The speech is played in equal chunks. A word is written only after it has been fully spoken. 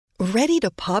Ready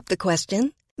to pop the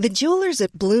question? The jewelers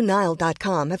at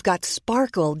BlueNile.com have got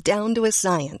sparkle down to a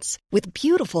science with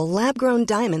beautiful lab-grown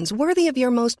diamonds worthy of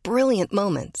your most brilliant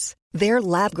moments. Their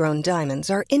lab-grown diamonds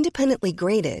are independently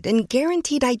graded and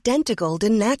guaranteed identical to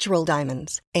natural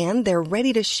diamonds, and they're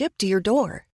ready to ship to your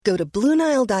door. Go to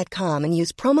BlueNile.com and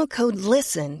use promo code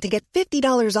LISTEN to get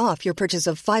 $50 off your purchase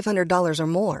of $500 or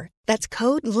more. That's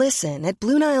code LISTEN at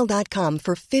BlueNile.com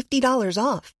for $50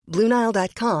 off.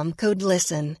 BlueNile.com, code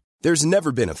LISTEN. There's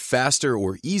never been a faster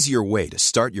or easier way to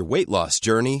start your weight loss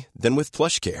journey than with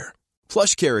PlushCare.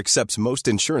 PlushCare accepts most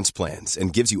insurance plans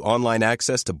and gives you online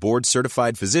access to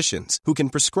board-certified physicians who can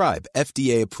prescribe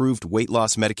FDA-approved weight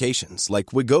loss medications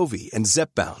like Wegovy and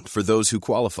Zepbound for those who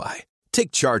qualify.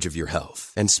 Take charge of your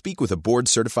health and speak with a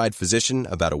board-certified physician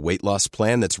about a weight loss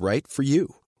plan that's right for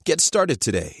you. Get started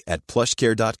today at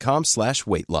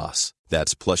plushcare.com/weightloss.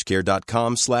 That's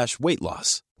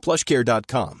plushcare.com/weightloss.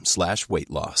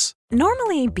 plushcare.com/weightloss.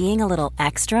 Normally, being a little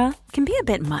extra can be a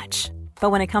bit much,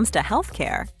 but when it comes to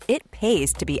healthcare, it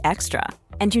pays to be extra.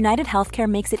 And United Healthcare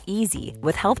makes it easy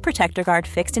with Health Protector Guard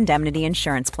fixed indemnity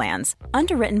insurance plans.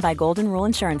 Underwritten by Golden Rule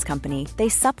Insurance Company, they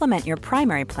supplement your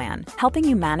primary plan, helping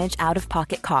you manage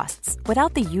out-of-pocket costs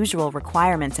without the usual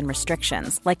requirements and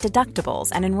restrictions like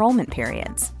deductibles and enrollment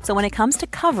periods. So when it comes to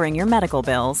covering your medical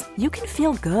bills, you can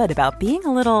feel good about being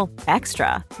a little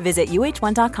extra. Visit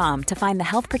UH1.com to find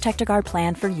the Health Protector Guard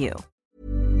plan for you.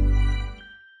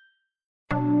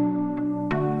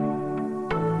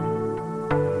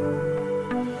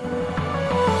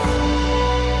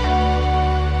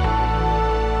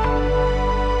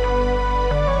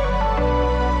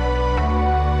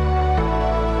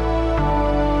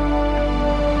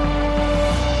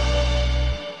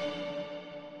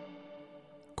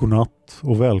 Godnatt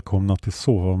och välkomna till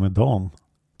Sova med Dan.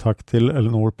 Tack till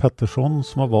Elinor Pettersson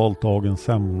som har valt dagens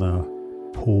ämne,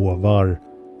 påvar.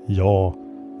 Ja,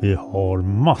 vi har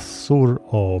massor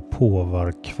av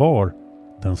påvar kvar.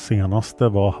 Den senaste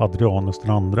var Hadrianus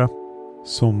II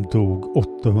som dog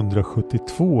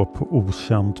 872 på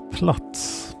okänd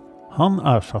plats. Han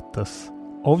ersattes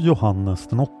av Johannes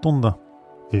den 8.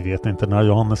 Vi vet inte när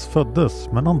Johannes föddes,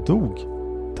 men han dog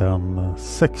den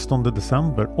 16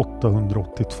 december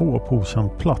 882 på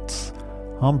okänd plats.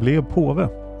 Han blev påve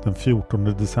den 14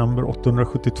 december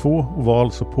 872 och var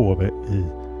alltså påve i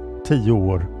 10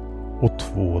 år och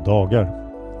 2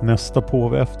 dagar. Nästa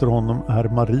påve efter honom är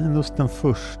Marinus den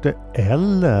förste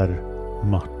eller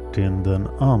Martin den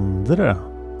andre.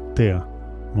 Det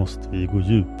måste vi gå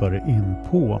djupare in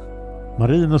på.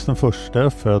 Marinus den förste,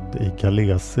 född i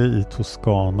Galese i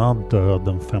Toscana, död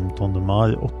den 15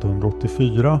 maj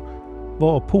 884,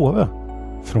 var påve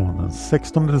från den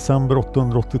 16 december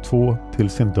 882 till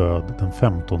sin död den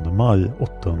 15 maj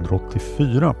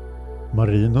 884.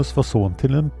 Marinus var son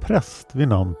till en präst vid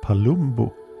namn Palumbo,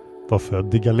 var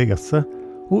född i Galese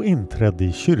och inträdde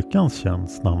i kyrkans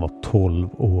tjänst när han var 12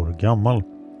 år gammal.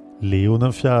 Leo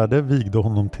den fjärde vigde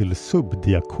honom till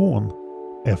subdiakon.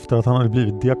 Efter att han hade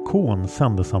blivit diakon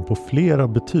sändes han på flera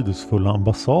betydelsefulla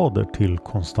ambassader till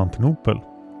Konstantinopel.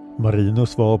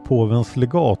 Marinus var påvens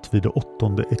legat vid det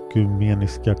 8:e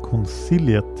ekumeniska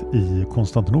konciliet i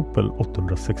Konstantinopel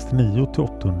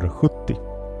 869-870.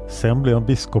 Sen blev han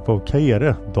biskop av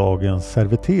Caere, dagens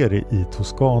Cerveteri i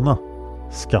Toscana,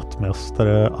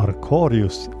 skattmästare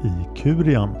Arcarius i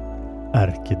Kurian,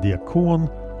 ärkediakon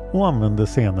och använde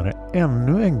senare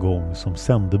ännu en gång som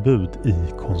sändebud i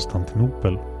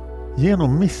Konstantinopel.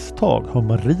 Genom misstag har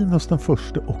Marinus den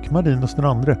förste och Marinus den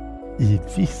andre i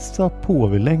vissa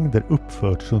påvelängder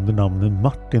uppförts under namnen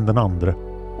Martin den andre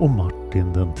och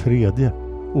Martin den tredje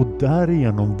och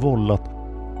därigenom vållat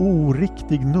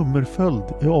oriktig nummerföljd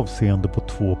i avseende på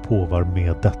 2 påvar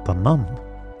med detta namn.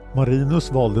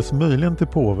 Marinus valdes möjligen till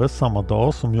påve samma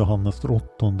dag som Johannes den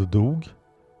 8 dog.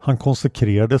 Han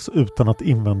konsekrerades utan att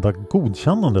invända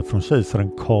godkännande från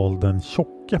kejsaren Karl den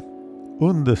tjocke.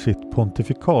 Under sitt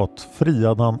pontifikat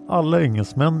friade han alla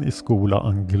engelsmän i Schola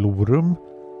Anglorum,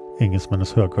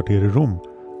 engelsmännens högkvarter i Rom,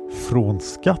 från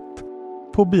skatt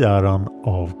på begäran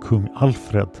av kung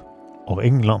Alfred av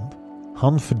England.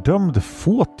 Han fördömde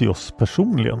Photios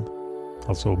personligen.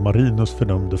 Alltså Marinus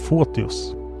fördömde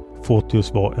Photios.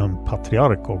 Photios var en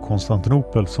patriark av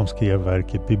Konstantinopel som skrev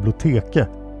verket Biblioteke.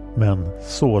 Men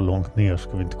så långt ner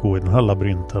ska vi inte gå i den här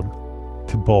labyrinten.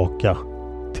 Tillbaka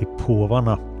till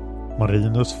påvarna.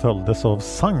 Marinus följdes av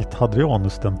Sankt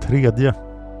Hadrianus den tredje,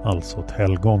 alltså ett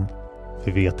helgon.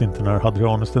 Vi vet inte när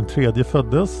Hadrianus den tredje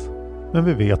föddes, men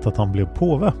vi vet att han blev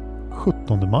påve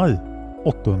 17 maj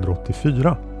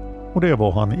 884. Och det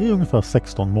var han i ungefär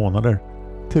 16 månader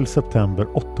till september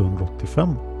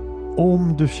 885.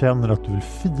 Om du känner att du vill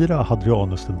fira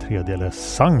Hadrianus den tredje eller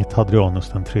Sankt Hadrianus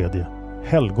den tredje,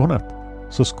 helgonet,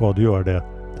 så ska du göra det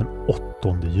den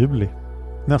 8 juli.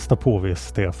 Nästa påve är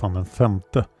Stefan den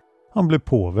femte. Han blev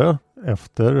påve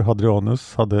efter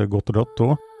Hadrianus hade gått och dött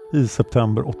då i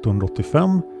september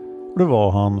 885 och det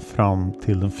var han fram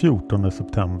till den 14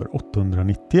 september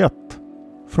 891.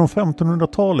 Från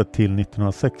 1500-talet till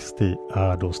 1960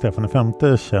 är då Stefan den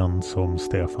femte känd som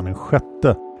Stefan den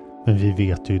sjätte. Men vi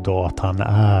vet ju idag att han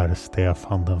är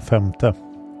Stefan den femte.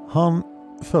 Han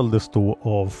följdes då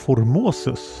av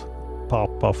Formosus,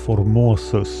 Papa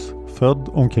Formosus, född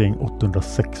omkring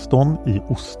 816 i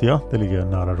Ostia, det ligger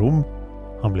nära Rom.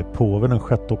 Han blev påve den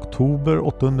 6 oktober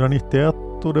 891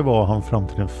 och det var han fram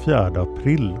till den 4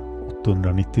 april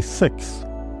 896.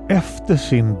 Efter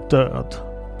sin död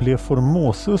blev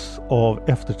Formosus av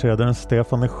efterträdaren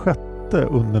Stefan den sjätte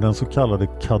under den så kallade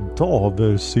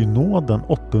kadaversynoden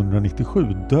 897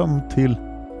 dömd till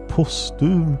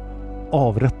postum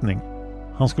avrättning.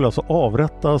 Han skulle alltså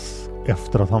avrättas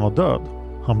efter att han var död.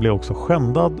 Han blev också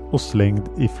skändad och slängd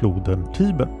i floden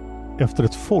Tiber. Efter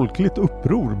ett folkligt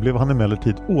uppror blev han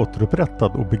emellertid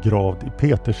återupprättad och begravd i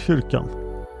Peterskyrkan.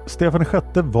 Stefan den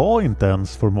sjätte var inte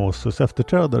ens Formosus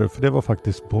efterträdare, för det var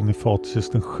faktiskt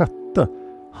Bonifatius den sjätte.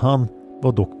 Han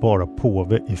var dock bara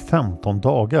påve i 15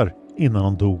 dagar innan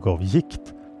han dog av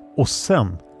gikt. Och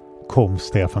sen kom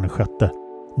Stefan den sjätte.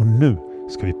 Och nu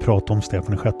ska vi prata om Stefan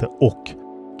den sjätte och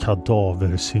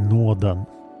kadaversynoden.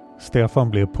 Stefan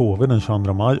blev påve den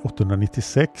 22 maj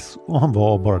 896 och han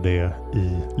var bara det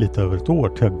i lite över ett år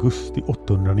till augusti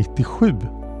 897.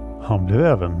 Han blev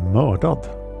även mördad.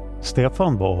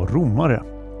 Stefan var romare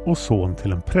och son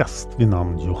till en präst vid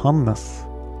namn Johannes.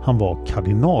 Han var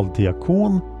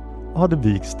kardinaldiakon och hade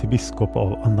vigts till biskop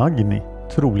av Anagni,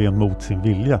 troligen mot sin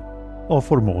vilja, av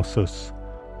Formosus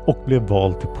och blev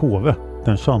vald till påve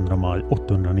den 22 maj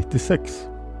 896.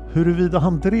 Huruvida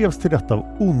han drevs till detta av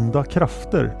onda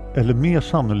krafter eller mer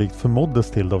sannolikt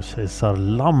förmåddes till det av kejsar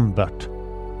Lambert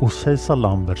och kejsar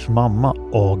Lamberts mamma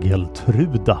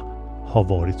Ageltruda har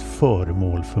varit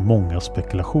föremål för många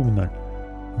spekulationer.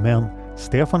 Men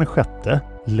Stefan den sjätte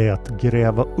lät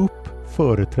gräva upp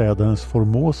företrädarens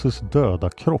Formosus döda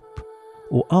kropp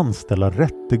och anställa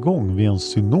rättegång vid en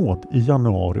synod i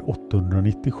januari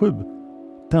 897.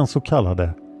 Den så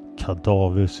kallade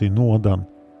kadaversynoden,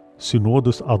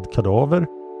 synodus ad cadaver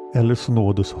eller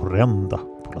synodus horrenda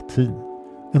på latin.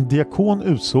 En diakon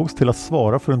utsågs till att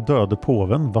svara för den döde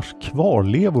påven vars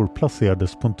kvarlevor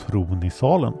placerades på en tron i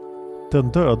salen. Den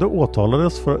döde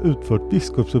åtalades för att ha utfört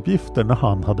biskopsuppgifter när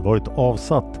han hade varit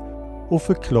avsatt och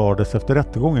förklarades efter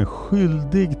rättegången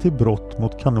skyldig till brott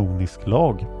mot kanonisk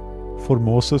lag.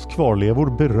 Formosus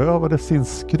kvarlevor berövades sin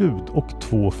skrud och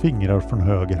 2 fingrar från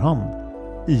höger hand,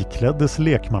 ikläddes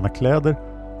lekmannakläder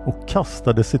och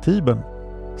kastades i Tibern.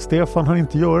 Stefan hann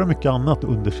inte göra mycket annat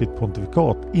under sitt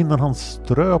pontifikat innan han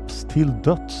ströps till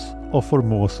döds av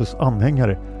Formosus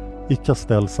anhängare i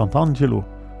Castel Sant'Angelo.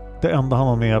 Det enda han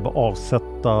var med var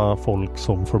avsätta folk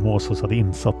som Formosus hade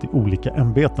insatt i olika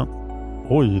ämbeten.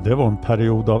 Oj, det var en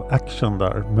period av action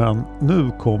där, men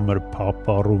nu kommer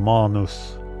Papa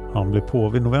Romanus. Han blev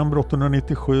påve i november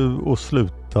 897 och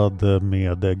slutade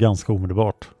med ganska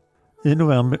omedelbart. I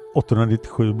november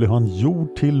 897 blev han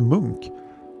gjord till munk,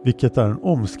 vilket är en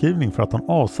omskrivning för att han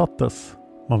avsattes.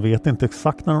 Man vet inte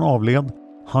exakt när han avled.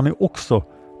 Han är också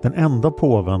den enda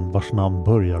påven vars namn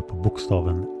börjar på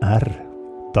bokstaven R.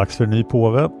 Dags för en ny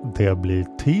påve, det blir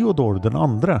Theodor den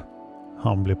andre.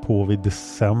 Han blev påve i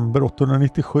december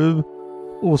 897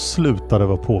 och slutade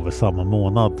vara påve samma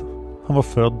månad. Han var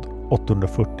född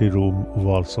 840 i Rom och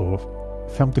var alltså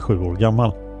 57 år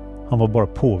gammal. Han var bara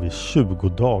påve i 20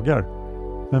 dagar.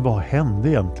 Men vad hände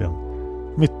egentligen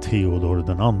med Theodor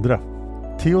den andre?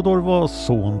 Theodor var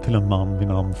son till en man vid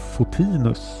namn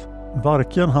Photinus.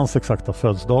 Varken hans exakta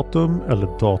födsdatum eller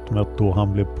datumet då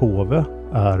han blev påve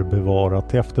är bevarat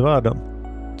till eftervärlden.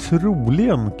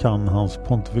 Troligen kan hans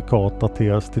pontifikat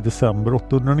dateras till december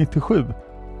 897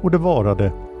 och det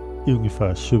varade i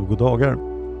ungefär 20 dagar.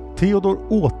 Theodor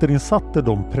återinsatte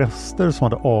de präster som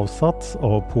hade avsatts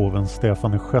av påven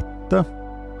Stefan den sjätte.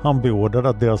 Han beordrade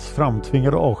att deras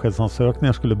framtvingade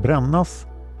avskedsansökningar skulle brännas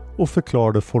och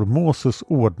förklarade Formosus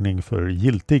ordning för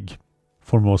giltig.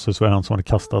 Formosus var han som hade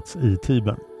kastats i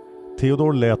Tibern.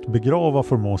 Theodor lät begrava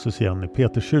Formosus igen i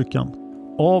Peterskyrkan.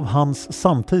 Av hans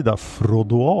samtida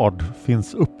Frodoard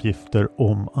finns uppgifter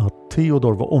om att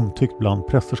Theodor var omtyckt bland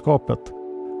prästerskapet,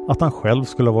 att han själv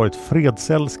skulle ha varit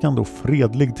fredsälskande och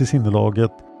fredlig till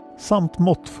sinnelaget samt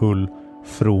måttfull,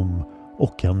 from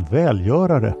och en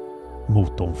välgörare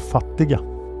mot de fattiga.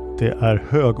 Det är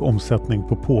hög omsättning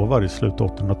på påvar i slutet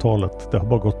av 1800-talet. Det har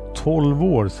bara gått 12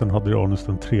 år sedan Hadrianus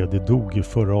den tredje dog i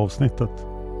förra avsnittet.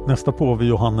 Nästa påve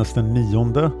Johannes den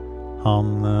 9.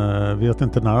 Han vet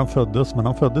inte när han föddes, men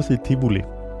han föddes i Tivoli.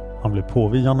 Han blev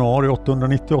påve i januari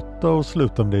 898 och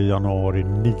slutade med det i januari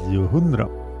 900.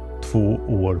 2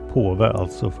 år påve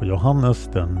alltså för Johannes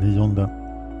den 9.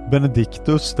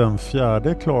 Benediktus den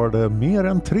 4 klarade mer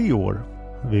än 3 år.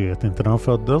 Vi vet inte när han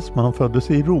föddes, men han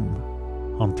föddes i Rom.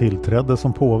 Han tillträdde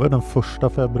som påve den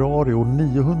 1 februari år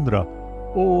 900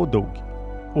 och dog.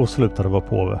 Och slutade vara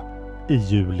påve i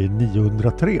juli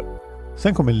 903.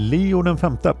 Sen kommer Leo den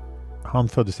 5. Han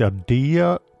föddes i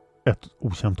Ardea, ett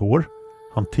okänt år.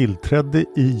 Han tillträdde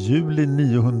i juli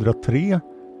 903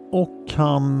 och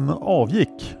han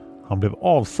avgick. Han blev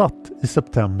avsatt i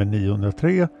september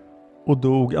 903 och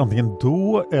dog antingen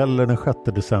då eller den 6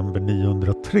 december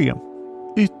 903.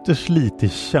 Ytterst lite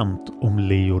känt om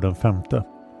Leo den 5.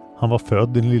 Han var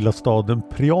född i den lilla staden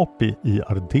Priapi i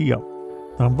Ardea.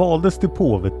 När han valdes till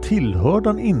påve tillhörde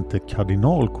han inte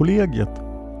kardinalkollegiet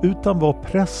utan var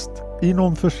präst i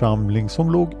någon församling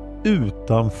som låg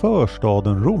utanför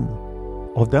staden Rom.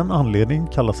 Av den anledningen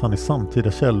kallas han i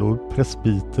samtida källor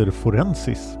presbyter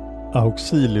forensis.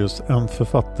 Auxilius, en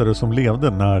författare som levde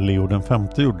när Leo den 5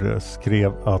 gjorde det,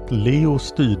 skrev att Leo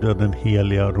styrde den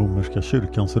heliga romerska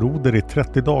kyrkans roder i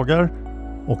 30 dagar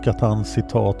och att han,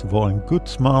 citat, var en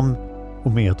gudsman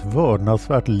och med ett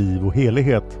vördnadsvärt liv och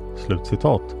helighet,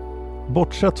 slutcitat.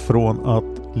 Bortsett från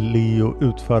att Leo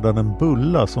utfärdade en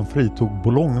bulla som fritog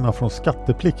Bologna från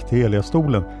skatteplikt till heliga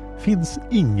stolen finns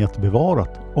inget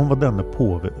bevarat om vad denne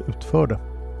påve utförde.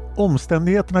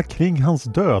 Omständigheterna kring hans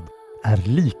död är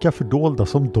lika fördolda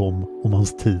som de om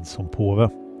hans tid som påve.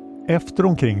 Efter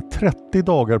omkring 30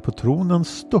 dagar på tronen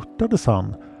störtades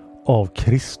han av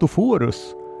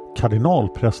Christoforus,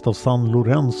 kardinalpräst av San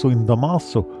Lorenzo in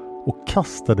Damaso, och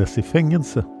kastades i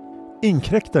fängelse.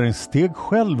 Inkräktaren steg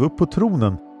själv upp på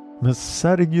tronen, men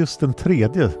Sergius den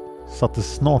tredje satte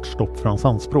snart stopp för hans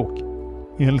anspråk.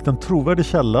 Enligt en trovärdig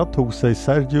källa tog sig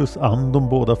Sergius an de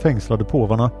båda fängslade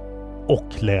påvarna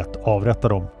och lät avrätta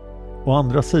dem. Å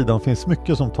andra sidan finns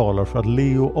mycket som talar för att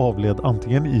Leo avled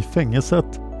antingen i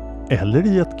fängelset eller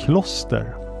i ett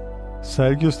kloster.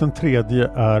 Sergius den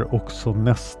tredje är också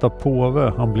nästa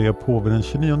påve. Han blev påve den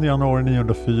 29 januari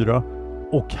 904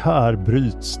 och här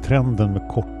bryts trenden med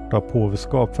korta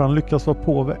påveskap, för han lyckas vara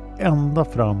påve ända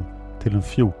fram till den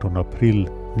 14 april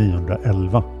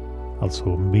 911. Alltså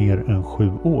mer än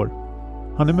 7 år.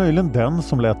 Han är möjligen den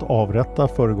som lät avrätta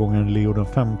föregångaren Leo den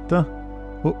 5.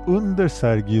 Och under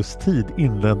Sergius tid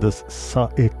inleddes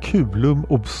Saeculum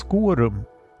obscorum,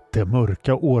 det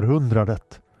mörka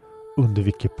århundradet, under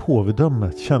vilket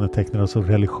påvedömet kännetecknades av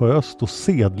religiöst och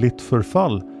sedligt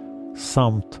förfall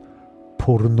samt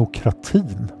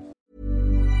pornokratin.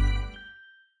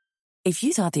 If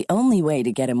you thought the only way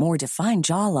to get a more defined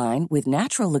jawline with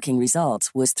natural-looking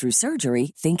results was through surgery,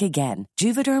 think again.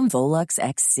 Juvederm Volux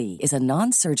XC is a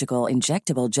non-surgical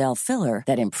injectable gel filler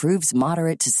that improves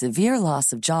moderate to severe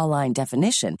loss of jawline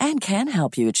definition and can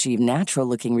help you achieve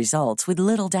natural-looking results with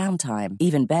little downtime.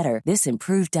 Even better, this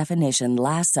improved definition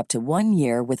lasts up to 1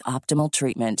 year with optimal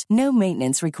treatment. No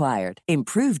maintenance required.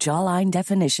 Improve jawline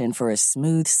definition for a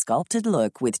smooth, sculpted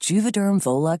look with Juvederm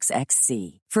Volux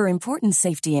XC. For important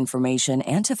safety information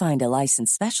and to find a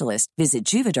licensed specialist, visit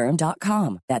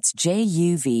Juvederm.com. That's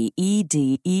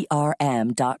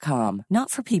JUVEDERM.com.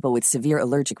 Not for people with severe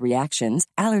allergic reactions,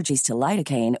 allergies to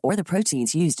lidocaine, or the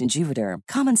proteins used in Juvederm.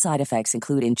 Common side effects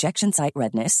include injection site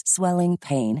redness, swelling,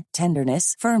 pain,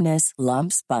 tenderness, firmness,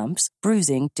 lumps, bumps,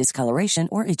 bruising, discoloration,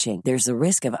 or itching. There's a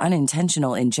risk of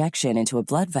unintentional injection into a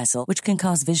blood vessel, which can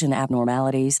cause vision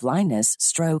abnormalities, blindness,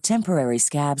 stroke, temporary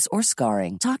scabs, or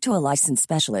scarring. Talk to a licensed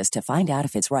specialist to find out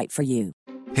if it's right for you.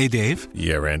 Hey, Dave.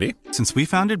 Yeah, Randy. Since we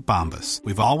founded Bombas,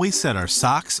 we've always said our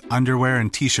socks, underwear,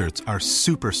 and T-shirts are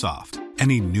super soft.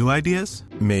 Any new ideas?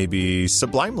 Maybe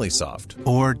sublimely soft.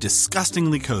 Or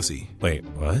disgustingly cozy. Wait,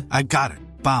 what? I got it.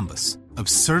 Bombas.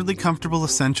 Absurdly comfortable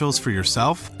essentials for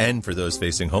yourself and for those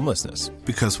facing homelessness.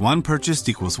 Because one purchased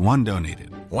equals one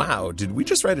donated. Wow, did we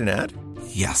just write an ad?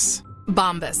 Yes.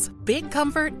 Bombas. Big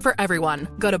comfort for everyone.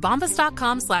 Go to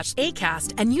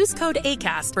bombas.com/ACAST and use code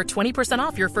ACAST for 20%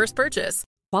 off your first purchase.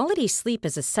 Quality sleep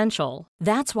is essential.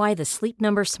 That's why the Sleep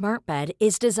Number Smart Bed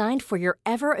is designed for your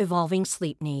ever-evolving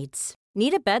sleep needs.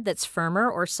 Need a bed that's firmer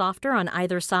or softer on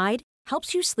either side?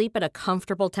 Helps you sleep at a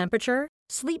comfortable temperature?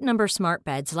 Sleep Number Smart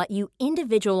Beds let you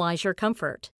individualize your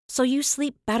comfort, so you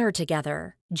sleep better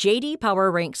together. JD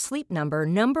Power ranks Sleep Number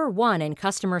number 1 in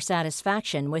customer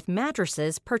satisfaction with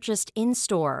mattresses purchased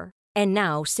in-store. And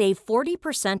now save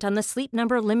 40% on the Sleep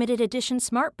Number limited edition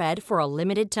smart bed for a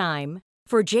limited time.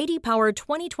 For JD Power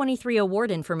 2023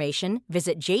 award information,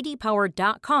 visit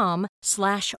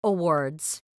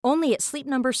jdpower.com/awards. Only at Sleep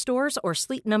Number stores or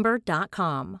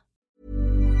sleepnumber.com.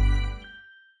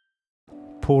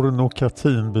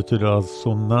 Pornokratin betyder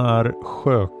alltså när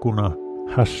skökorna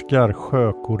härskar,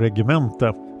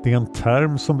 skökoregemente. Det är en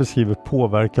term som beskriver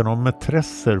påverkan av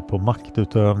mätresser på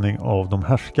maktutövning av de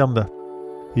härskande.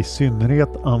 I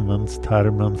synnerhet används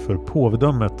termen för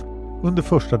påvedömet under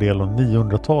första delen av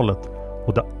 900-talet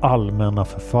och det allmänna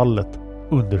förfallet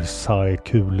under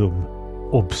Saeculum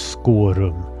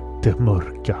Obscorum, det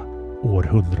mörka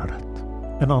århundradet.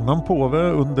 En annan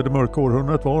påve under det mörka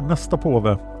århundradet var nästa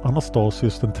påve,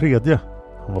 Anastasius den tredje.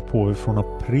 Han var påve från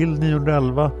april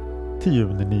 911 till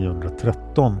juni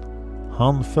 913.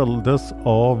 Han följdes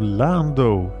av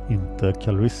Lando, inte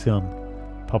Calrissian.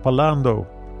 Papa Lando,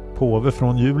 påve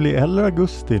från juli eller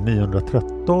augusti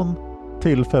 913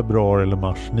 till februari eller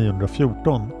mars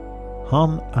 914.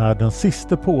 Han är den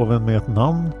sista påven med ett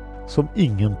namn som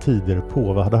ingen tidigare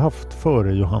påve hade haft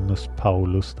före Johannes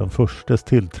Paulus den förstes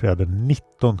tillträde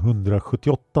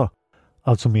 1978.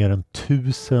 Alltså mer än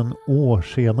 1000 år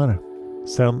senare.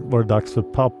 Sen var det dags för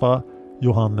Papa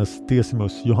Johannes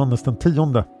Decimus, Johannes den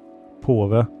 10:e,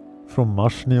 påve från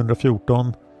mars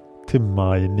 914 till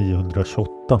maj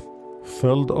 928.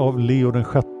 Följd av Leo den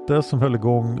sjätte som höll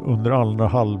igång under andra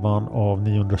halvan av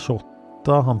 928.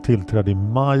 Han tillträdde i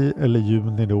maj eller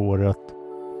juni det året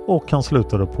och han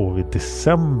slutade på vid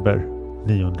december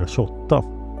 928.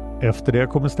 Efter det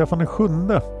kommer Stefan den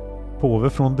sjunde, påve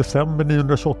från december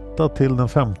 928 till den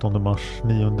 15 mars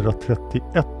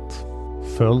 931.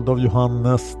 Följd av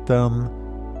Johannes den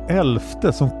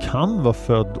 11 som kan vara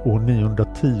född år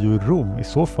 910 i Rom. I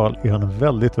så fall är han en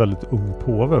väldigt, väldigt ung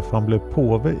påve, för han blev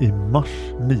påve i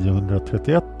mars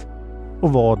 931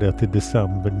 och var det till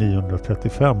december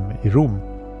 935 i Rom.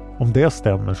 Om det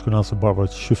stämmer skulle han alltså bara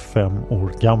varit 25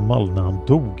 år gammal när han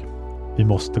dog. Vi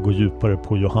måste gå djupare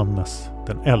på Johannes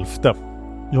den 11.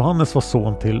 Johannes var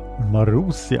son till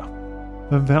Marussia.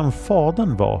 Men vem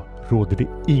fadern var råder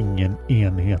det ingen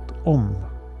enhet om.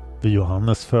 Vid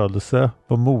Johannes födelse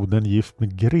var modern gift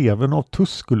med greven av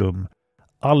Tusculum,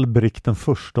 Alberic den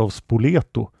första av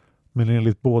Spoleto, men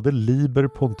enligt både Liber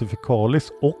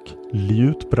Pontificalis och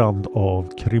Liutbrand av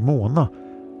Cremona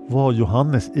var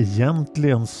Johannes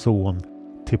egentligen son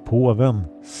till påven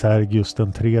Sergius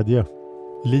den tredje.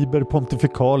 Liber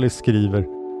Pontificalis skriver: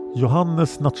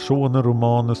 Johannes natione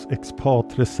Romanus ex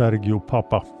patre Sergio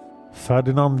Papa.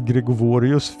 Ferdinand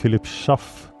Gregorius, Philipp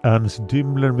Schaff, Ernst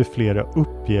Dümler med flera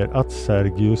uppger att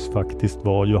Sergius faktiskt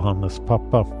var Johannes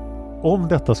pappa. Om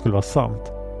detta skulle vara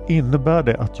sant innebär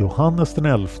det att Johannes den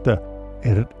 11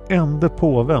 är den enda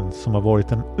påven som har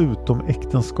varit en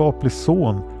utomäktenskaplig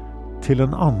son till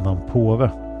en annan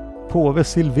påve. Påve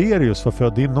Silverius var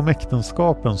född inom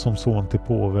äktenskapen som son till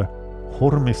påve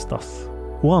Hormisdas.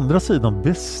 Å andra sidan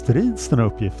bestrids den här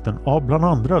uppgiften av bland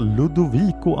andra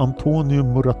Ludovico Antonio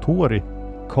Muratori,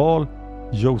 Karl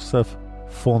Josef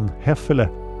von Heffele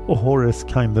och Horace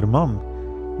Kinderman,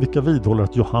 vilka vidhåller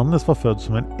att Johannes var född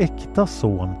som en äkta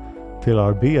son till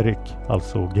Alberic,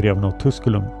 alltså greven av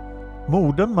Tusculum.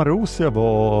 Modern Marussia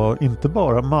var inte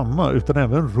bara mamma utan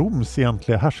även Roms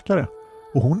egentliga härskare,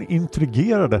 och hon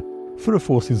intrigerade för att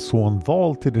få sin son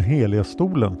vald till den heliga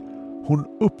stolen. Hon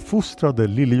uppfostrade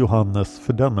lille Johannes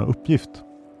för denna uppgift.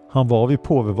 Han var vid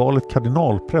påvevalet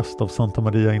kardinalpräst av Santa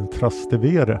Maria in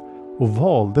Trastevere och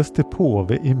valdes till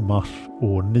påve i mars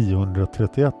år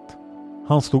 931.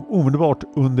 Han stod omedelbart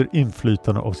under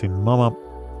inflytande av sin mamma.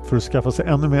 För att skaffa sig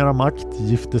ännu mera makt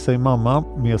gifte sig mamma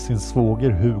med sin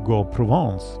svåger Hugo av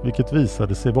Provence, vilket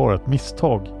visade sig vara ett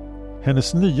misstag.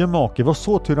 Hennes nya make var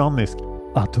så tyrannisk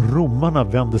att romarna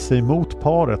vände sig emot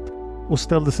paret och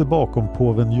ställde sig bakom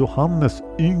påven Johannes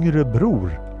yngre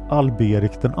bror,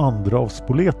 Alberic den andra av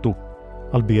Spoleto.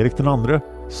 Alberic den andra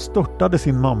störtade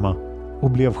sin mamma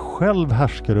och blev själv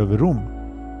härskare över Rom.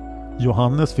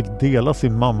 Johannes fick dela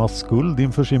sin mammas skuld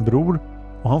inför sin bror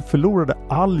och han förlorade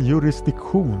all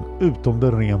jurisdiktion utom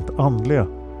den rent andliga,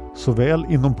 såväl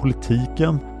inom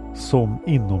politiken som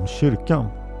inom kyrkan.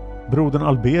 Brodern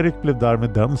Alberic blev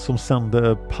därmed den som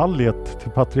sände palliet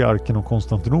till patriarken av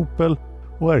Konstantinopel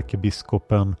och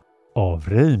ärkebiskopen av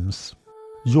Reims.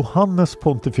 Johannes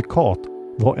pontifikat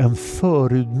var en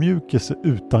förutmjukelse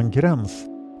utan gräns,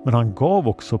 men han gav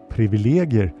också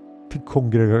privilegier till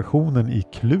kongregationen i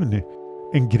Cluny,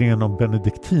 en gren av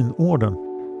benediktinorden,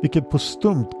 vilket på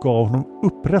stumt gav honom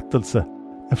upprättelse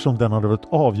eftersom den hade varit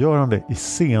avgörande i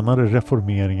senare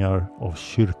reformeringar av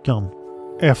kyrkan.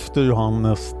 Efter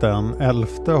Johannes den 11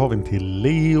 har vi en till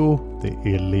Leo.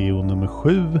 Det är Leo nummer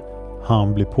 7.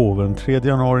 Han blir påve den 3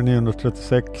 januari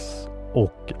 936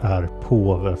 och är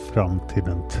påve fram till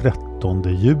den 13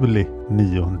 juli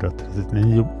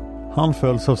 939. Han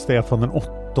följs av Stefan den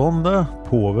 8,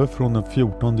 påve från den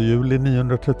 14 juli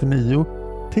 939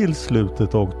 till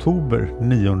slutet av oktober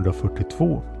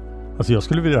 942. Alltså jag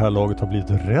skulle vid det här laget ha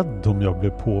blivit rädd om jag blev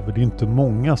påve. Det är inte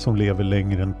många som lever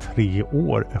längre än 3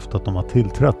 år efter att de har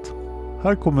tillträtt.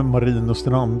 Här kommer Marinus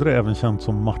den andre, även känd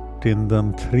som Martin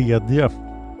den tredje.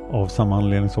 Av samma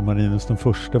anledning som Marinus den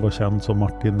förste var känd som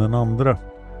Martin den andre.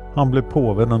 Han blev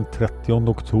påve den 30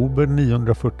 oktober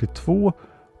 942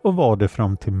 och var det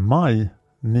fram till maj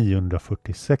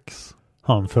 946.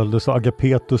 Han följdes av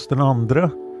Agapetus den andre,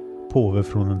 påve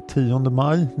från den 10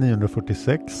 maj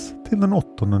 946 till den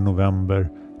 8 november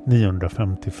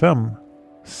 955.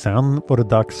 Sen var det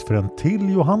dags för en till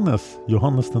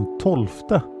Johannes den 12,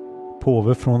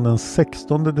 påve från den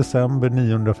 16 december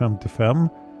 955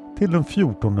 till den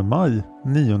 14 maj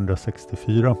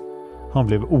 964. Han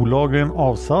blev olagligen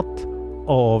avsatt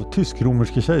av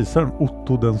tysk-romerske kejsaren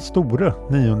Otto den store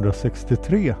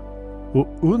 963. Och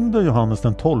under Johannes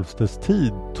den 12:s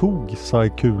tid tog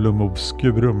Saeculum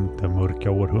obscurum, det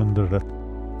mörka århundradet,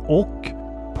 och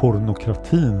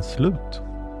pornokratin slut.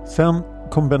 Sen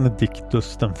kom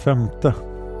Benedictus den 5.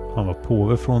 Han var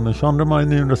påve från den 22 maj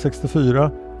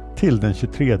 964 till den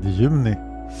 23 juni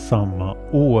samma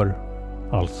år,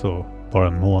 alltså bara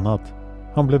en månad.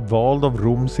 Han blev vald av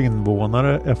Roms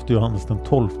invånare efter Johannes den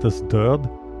 12:s död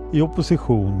i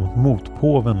opposition mot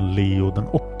motpåven Leo den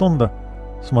 8,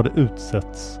 som hade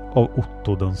utsetts av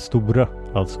Otto den store,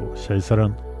 alltså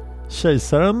kejsaren.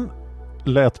 Kejsaren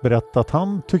lät berätta att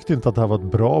han tyckte inte att det här var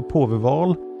ett bra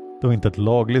påveval. Det var inte ett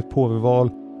lagligt påveval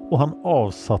och han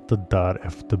avsatte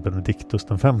därefter Benedictus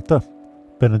den 5.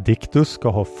 Benedictus ska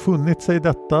ha funnit sig i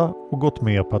detta och gått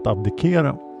med på att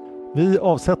abdikera. Vid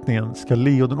avsättningen ska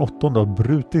Leo den 8 ha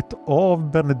brutit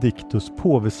av Benedictus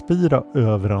påvespira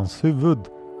över hans huvud,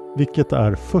 vilket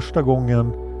är första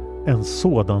gången en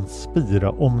sådan spira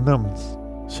omnämns.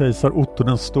 Kejsar Otto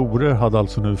den store hade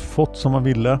alltså nu fått som han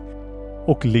ville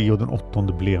och Leo den 8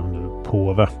 blev nu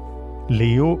påve.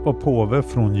 Leo var påve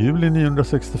från juli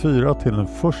 964 till den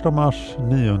 1 mars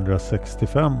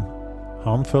 965.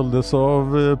 Han följdes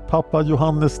av pappa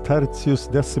Johannes Tertius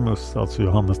Decimus, alltså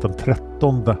Johannes den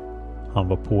 13. Han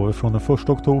var påve från den 1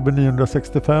 oktober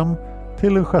 965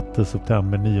 till den 6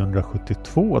 september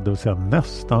 972, det vill säga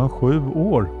nästan 7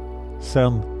 år.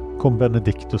 Sen kom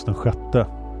Benedictus den 6.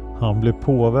 Han blev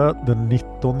påve den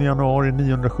 19 januari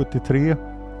 973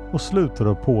 och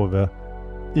slutade påve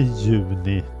i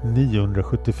juni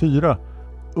 974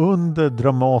 under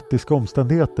dramatiska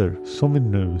omständigheter som vi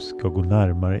nu ska gå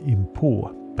närmare in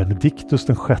på. Benedictus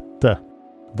den 6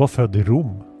 var född i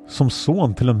Rom som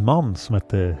son till en man som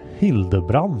hette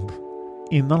Hildebrand.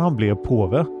 Innan han blev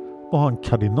påve var han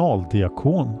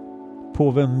kardinaldiakon.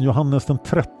 Påven Johannes den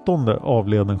 13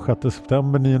 avled den 6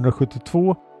 september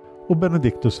 972 och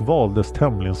Benedictus valdes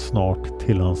tämligen snart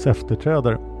till hans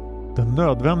efterträdare. Den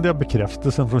nödvändiga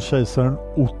bekräftelsen från kejsaren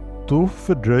Otto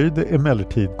fördröjde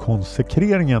emellertid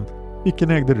konsekreringen,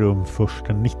 vilken ägde rum först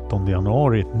den 19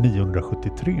 januari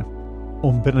 973.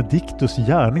 Om Benedictus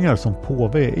gärningar som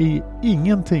påve är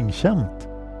ingenting känt,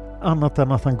 annat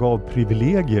än att han gav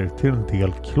privilegier till en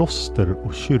del kloster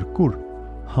och kyrkor.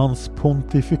 Hans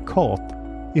pontifikat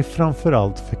är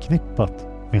framförallt förknippat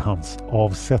med hans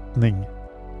avsättning.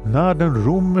 När den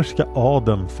romerska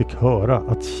adeln fick höra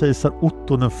att kejsar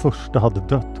Otto den första hade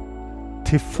dött,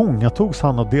 tillfångatogs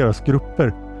han av deras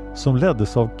grupper som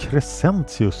leddes av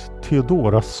Crescentius,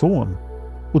 Theodoras son,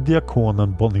 och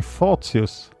diakonen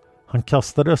Bonifatius. Han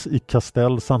kastades i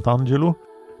Castel Sant'Angelo,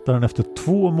 där han efter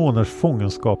 2 månaders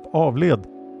fångenskap avled,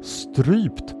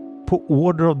 strypt på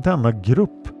order av denna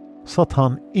grupp så att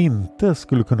han inte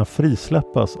skulle kunna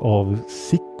frisläppas av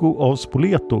Sicco av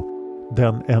Spoleto,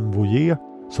 den envoyé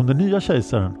som den nya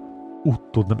kejsaren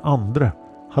Otto den andre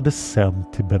hade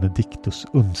sänt till Benedictus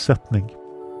undsättning.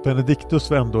 Benedictus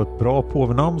var ändå ett bra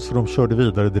påvenamn, så de körde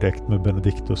vidare direkt med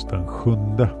Benedictus den 7.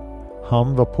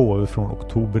 Han var påve från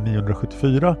oktober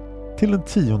 974 till den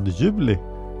 10 juli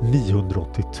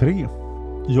 983.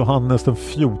 Johannes den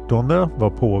 14 var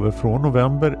påve från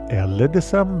november eller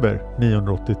december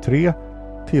 983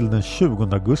 till den 20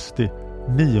 augusti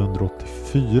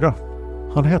 984.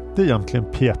 Han hette egentligen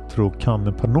Pietro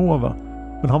Canepanova,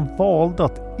 men han valde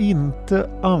att inte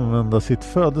använda sitt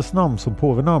födelsenamn som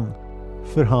påvenamn,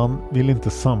 för han ville inte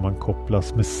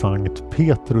sammankopplas med Sankt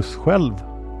Petrus själv,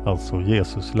 alltså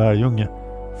Jesus lärjunge.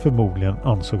 Förmodligen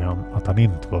ansåg han att han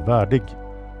inte var värdig.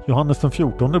 Johannes den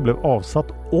 14 blev avsatt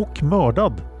och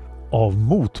mördad av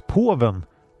motpåven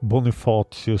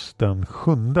Bonifatius den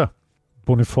 7.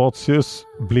 Bonifatius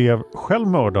blev själv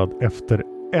mördad efter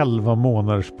 11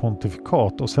 månaders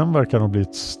pontifikat och sen verkar han ha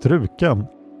blivit struken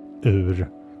ur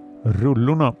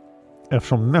rullorna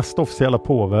eftersom nästa officiella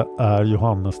påve är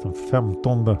Johannes den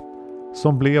 15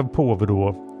 som blev påve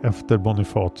då efter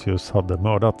Bonifatius hade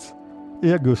mördats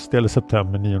i augusti eller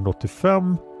september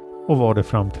 985 och var det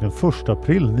fram till den 1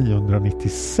 april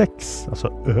 996,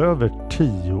 alltså över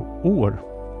 10 år.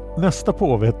 Nästa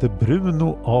påve hette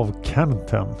Bruno av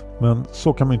Canten, men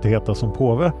så kan man inte heta som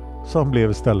påve, så han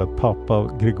blev istället pappa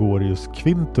Gregorius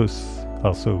Quintus,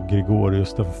 alltså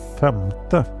Gregorius den 5.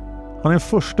 Han är den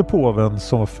första påven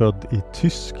som var född i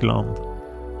Tyskland.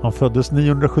 Han föddes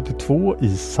 972 i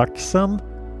Sachsen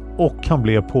och han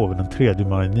blev påve den 3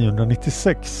 maj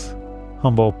 996.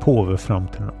 Han var påve fram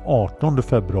till den 18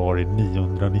 februari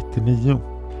 999.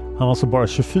 Han var alltså bara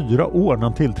 24 år när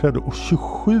han tillträdde och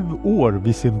 27 år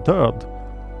vid sin död.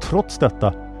 Trots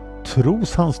detta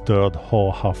tros hans död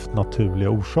ha haft naturliga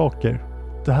orsaker.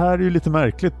 Det här är ju lite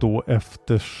märkligt då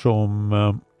eftersom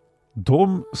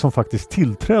de som faktiskt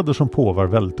tillträder som påvar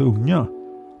väldigt unga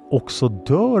också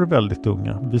dör väldigt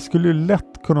unga. Vi skulle ju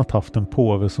lätt kunnat haft en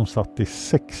påve som satt i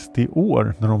 60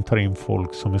 år när de tar in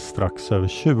folk som är strax över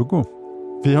 20.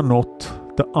 Vi har nått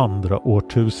det andra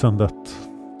årtusendet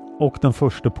och den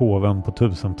första påven på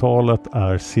 1000-talet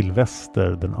är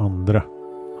Silvester den andra.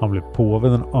 Han blev påve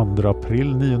den 2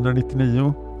 april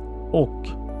 999 och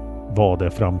var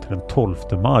det fram till den 12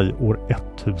 maj år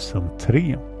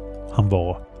 1003. Han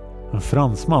var en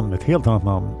fransman med ett helt annat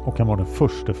namn och han var den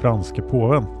första franske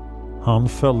påven. Han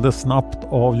följdes snabbt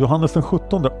av Johannes den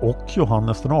 17 och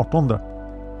Johannes den 18.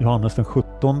 Johannes den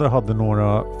 17 hade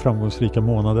några framgångsrika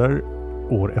månader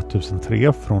år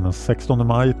 1003 från den 16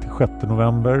 maj till 6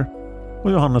 november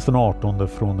och Johannes den 18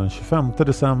 från den 25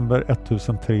 december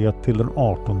 1003 till den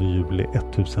 18 juli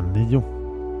 1009.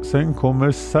 Sen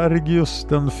kommer Sergius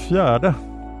den 4.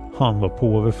 Han var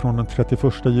påve från den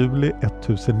 31 juli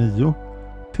 1009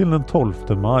 till den 12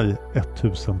 maj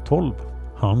 1012.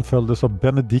 Han följdes av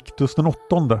Benedictus den 8.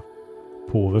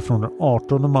 Påve från den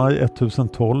 18 maj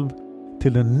 1012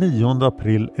 till den 9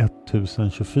 april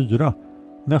 1024.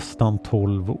 Nästan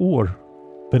 12 år.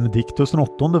 Benedictus den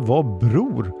 8 var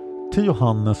bror till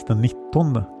Johannes den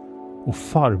 19 och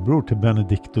farbror till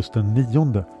Benedictus den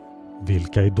 9.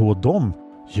 Vilka är då de?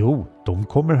 Jo, de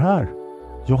kommer här.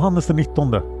 Johannes den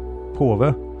 19,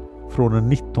 påve från den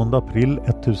 19 april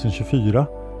 1024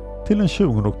 till den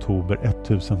 20 oktober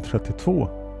 1032.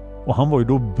 Och han var ju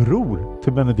då bror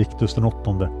till Benedictus den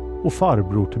 8 och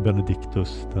farbror till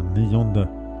Benedictus den 9.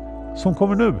 Som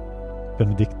kommer nu,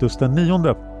 Benedictus den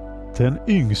 9. Den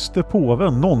yngste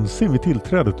påven någonsin vid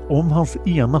tillträdet om hans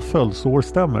ena födelseår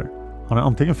stämmer. Han är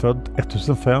antingen född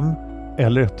 1005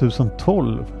 eller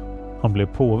 1012. Han blev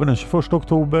påve den 21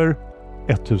 oktober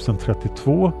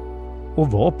 1032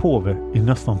 och var påve i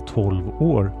nästan 12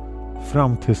 år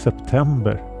fram till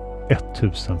september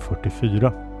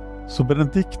 1044. Så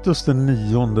Benedictus den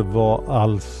 9 var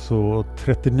alltså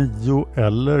 39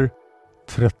 eller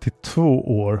 32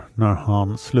 år när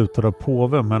han slutade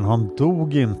påve, men han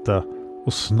dog inte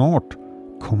och snart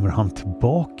kommer han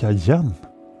tillbaka igen.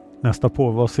 Nästa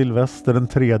påve var Silvester den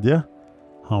 3.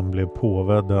 Han blev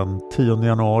påve den 10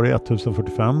 januari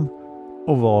 1045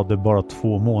 och var det bara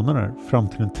 2 månader fram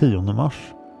till den 10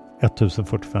 mars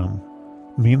 1045.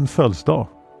 Min födelsedag,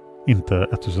 inte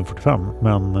 1045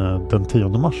 men den 10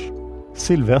 mars.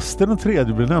 Silvester den 3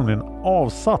 blev nämligen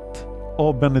avsatt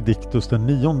av Benedictus den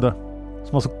 9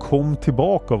 som alltså kom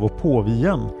tillbaka och var påve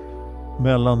igen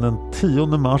mellan den 10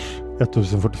 mars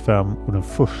 1045 och den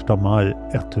 1 maj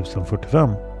 1045.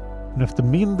 Men efter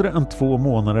mindre än 2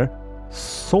 månader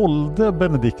sålde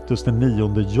Benedictus den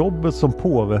 9 jobbet som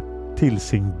påve till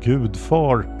sin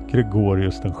gudfar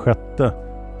Gregorius den 6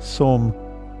 som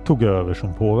tog över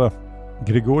som påve.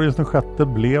 Gregorius den 6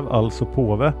 blev alltså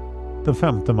påve den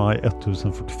 5 maj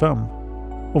 1045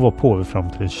 och var påve fram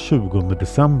till den 20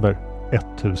 december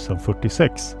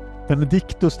 1046.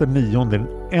 Benedictus den 9 är den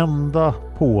enda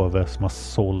påve som har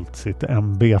sålt sitt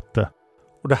ämbete.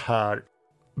 Och det här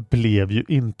blev ju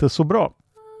inte så bra.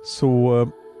 Så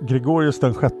Gregorius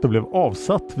den 6 blev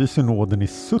avsatt vid synoden i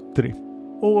Sutri.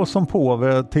 Och som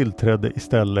påve tillträdde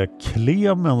istället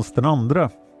Clemens den 2.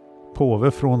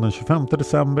 Påve från den 25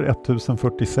 december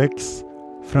 1046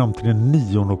 fram till den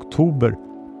 9 oktober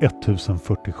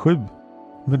 1047.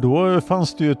 Men då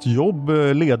fanns det ju ett jobb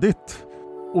ledigt.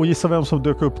 Och gissa vem som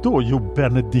dök upp då? Jo,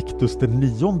 Benedictus den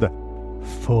 9.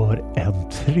 För en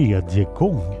 3:e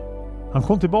gång. Han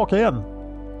kom tillbaka igen.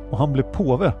 Och han blev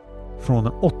påve från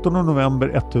den 8 november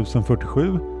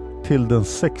 1047 till den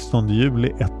 16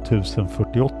 juli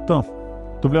 1048.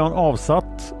 Då blev han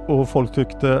avsatt och folk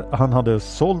tyckte han hade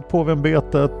sålt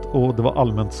påveämbetet och det var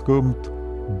allmänt skumt.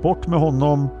 Bort med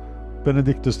honom.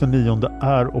 Benedictus IX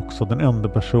är också den enda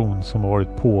person som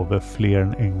varit påve fler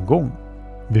än en gång.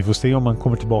 Vi får se om han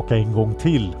kommer tillbaka en gång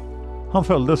till. Han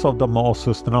följdes av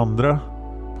Damasus II,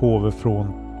 påve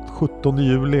från 17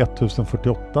 juli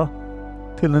 1048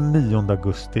 till den 9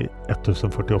 augusti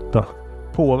 1048.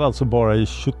 Påve alltså bara i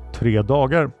 23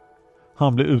 dagar.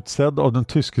 Han blev utsedd av den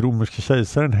tysk-romerske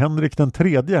kejsaren Henrik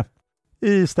III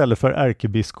istället för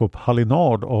ärkebiskop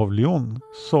Hallinard av Lyon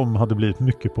som hade blivit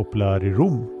mycket populär i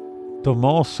Rom.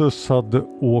 Damasus hade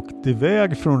åkt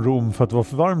iväg från Rom för att det var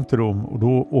för varmt i Rom och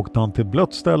då åkte han till ett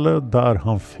blött ställe där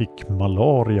han fick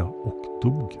malaria och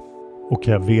dog. Och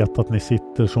jag vet att ni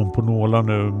sitter som på nålar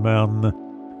nu, men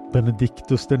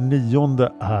Benedictus IX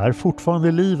är fortfarande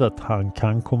i livet. Han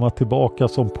kan komma tillbaka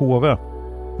som påve.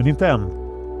 Men inte än.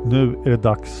 Nu är det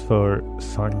dags för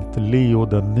Sankt Leo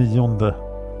IX.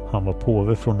 Han var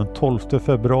påve från den 12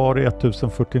 februari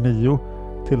 1049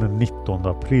 till den 19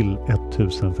 april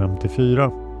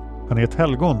 1054. Han är ett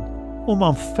helgon och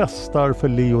man festar för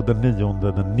Leo IX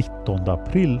den 19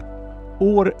 april.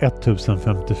 År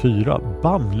 1054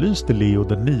 bannlyste Leo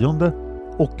IX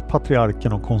och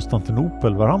patriarken av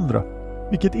Konstantinopel varandra,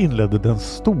 vilket inledde den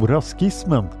stora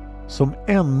schismen som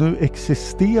ännu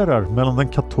existerar mellan den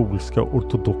katolska och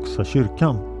ortodoxa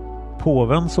kyrkan.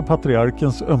 Påvens och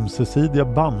patriarkens ömsesidiga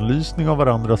bannlysning av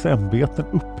varandras ämbeten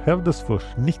upphävdes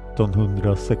först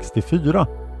 1964,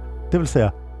 det vill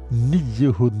säga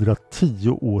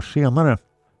 910 år senare.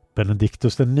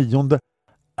 Benedictus IX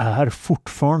är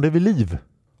fortfarande vid liv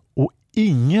och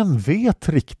ingen vet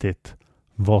riktigt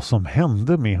vad som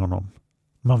hände med honom.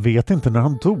 Man vet inte när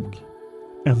han dog.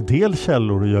 En del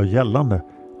källor gör gällande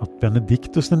att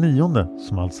Benedictus IX,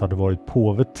 som alltså hade varit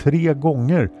påve 3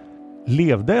 gånger,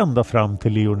 levde ända fram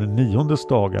till Leo IX:s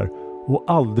dagar och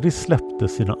aldrig släppte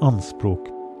sina anspråk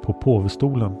på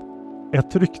påvestolen.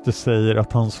 Ett rykte säger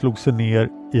att han slog sig ner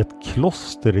i ett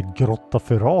kloster i Grotta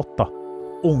Ferrata,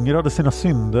 ångrade sina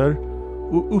synder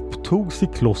och upptogs i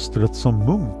klostret som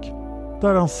munk,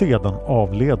 där han sedan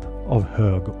avled av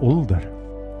hög ålder.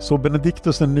 Så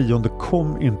Benedictus IX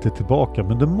kom inte tillbaka,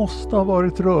 men det måste ha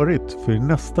varit rörigt, för i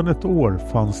nästan ett år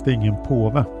fanns det ingen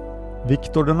påve.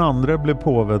 Viktor II blev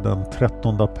påve den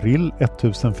 13 april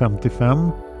 1055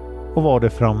 och var det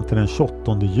fram till den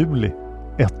 28 juli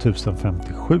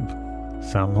 1057.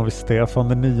 Sen har vi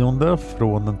Stefan IX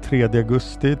från den 3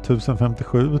 augusti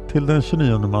 1057 till den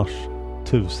 29 mars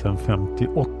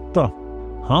 1058.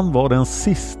 Han var den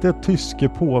sista tyske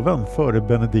påven före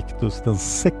Benedictus den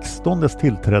 16:s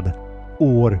tillträde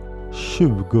år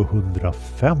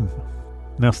 2005.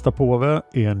 Nästa påve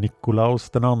är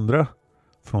Nikolaus II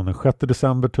från den 6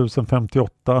 december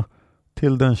 1058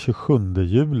 till den 27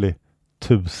 juli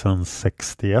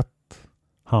 1061.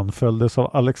 Han följdes av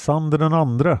Alexander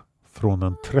II från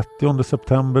den 30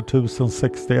 september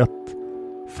 1061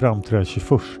 fram till den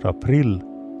 21 april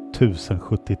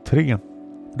 1073.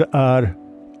 Det är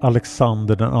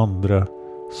Alexander II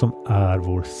som är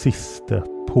vår sista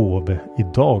påve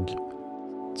idag.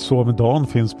 Sovedan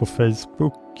finns på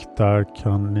Facebook. Där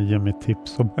kan ni ge mig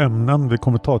tips om ämnen. Vi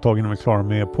kommer ta ett tag innan vi är klara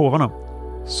med påvarna.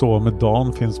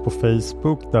 Sovedan finns på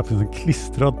Facebook. Där finns en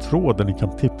klistrad tråd där ni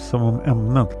kan tipsa om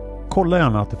ämnen. Kolla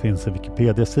gärna att det finns en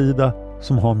Wikipedia-sida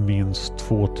som har minst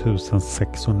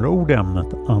 2600 ord i ämnet.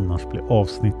 Annars blir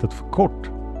avsnittet för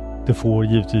kort. Det får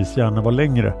givetvis gärna vara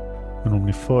längre. Men om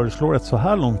ni föreslår ett så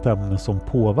här långt ämne som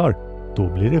påvar, då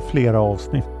blir det flera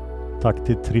avsnitt. Tack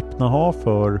till Trippnaha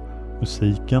för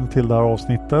musiken till det här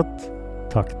avsnittet.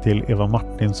 Tack till Eva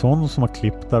Martinsson som har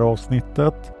klippt det här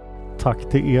avsnittet. Tack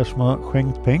till er som har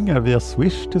skänkt pengar via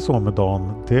Swish till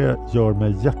Sovedan. Det gör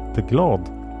mig jätteglad.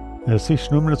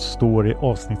 Swish-numret står i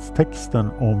avsnittstexten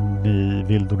om ni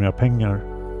vill donera pengar.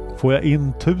 Får jag in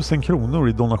 1000 kronor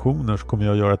i donationer så kommer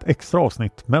jag göra ett extra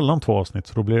avsnitt mellan 2 avsnitt,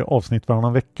 så då blir det avsnitt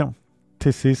varannan vecka.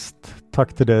 Till sist,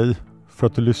 tack till dig för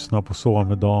att du lyssnar på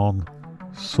Sovedan.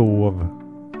 Sov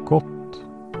gott.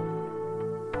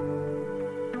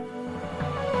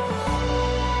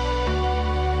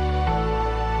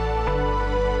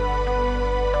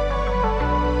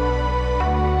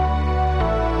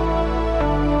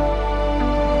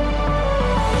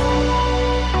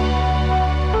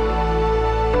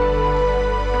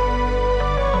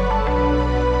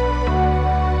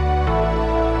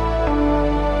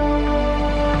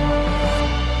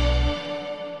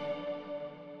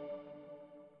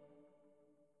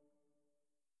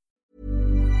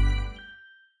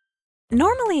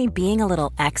 Normally, being a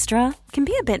little extra can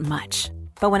be a bit much,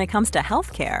 but when it comes to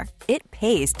healthcare, it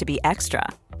pays to be extra.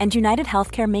 And United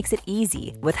Healthcare makes it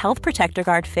easy with Health Protector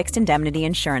Guard fixed indemnity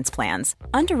insurance plans.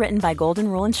 Underwritten by Golden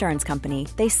Rule Insurance Company,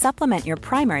 they supplement your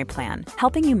primary plan,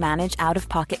 helping you manage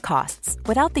out-of-pocket costs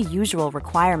without the usual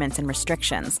requirements and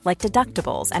restrictions like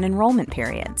deductibles and enrollment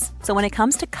periods. So when it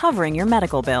comes to covering your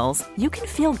medical bills, you can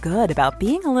feel good about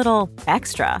being a little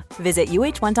extra. Visit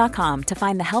uh1.com to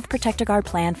find the Health Protector Guard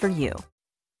plan for you.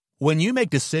 When you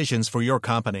make decisions for your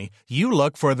company, you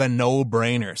look for the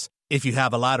no-brainers. If you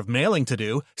have a lot of mailing to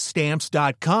do,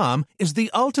 Stamps.com is the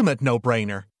ultimate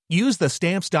no-brainer. Use the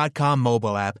Stamps.com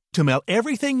mobile app to mail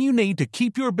everything you need to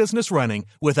keep your business running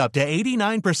with up to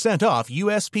 89% off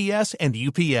USPS and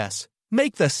UPS.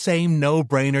 Make the same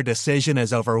no-brainer decision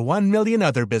as over 1 million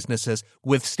other businesses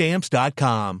with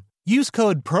Stamps.com. Use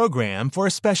code PROGRAM for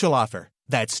a special offer.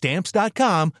 That's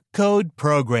Stamps.com, code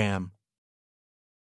PROGRAM.